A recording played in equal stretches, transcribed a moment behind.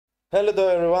Hello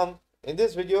there everyone. In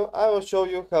this video I will show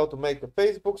you how to make a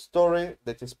Facebook story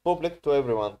that is public to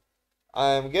everyone. I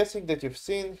am guessing that you've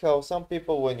seen how some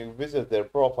people, when you visit their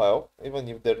profile, even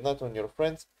if they're not on your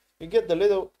friends, you get the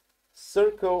little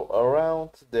circle around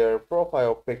their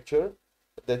profile picture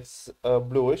that's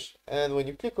bluish, and when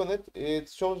you click on it, it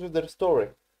shows you their story.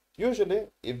 Usually,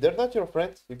 if they're not your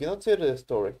friends, you cannot see their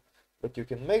story, but you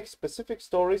can make specific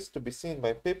stories to be seen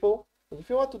by people. And if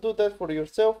you want to do that for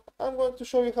yourself, I'm going to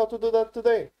show you how to do that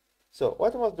today. So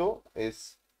what you must do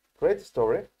is create a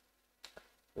story.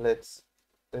 Let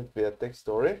be a text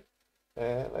story,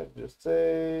 and let's just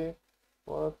say,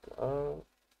 what are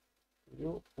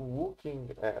you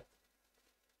looking at?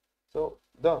 So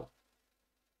done.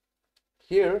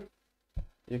 Here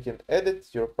you can edit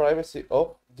your privacy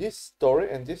of this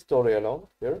story and this story alone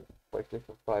here by clicking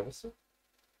on privacy,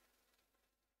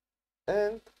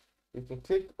 and you can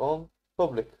click on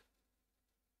public.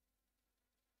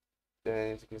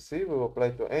 And as you can see, we will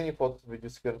apply to any photos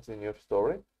videos currently in your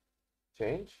story.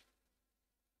 Change,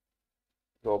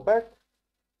 go back,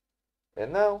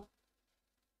 and now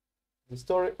the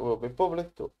story will be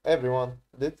public to everyone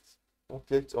that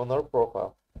clicks on our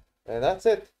profile. And that's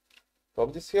it.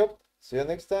 Hope this helped. See you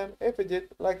next time. If it did,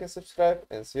 like and subscribe,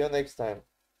 and see you next time.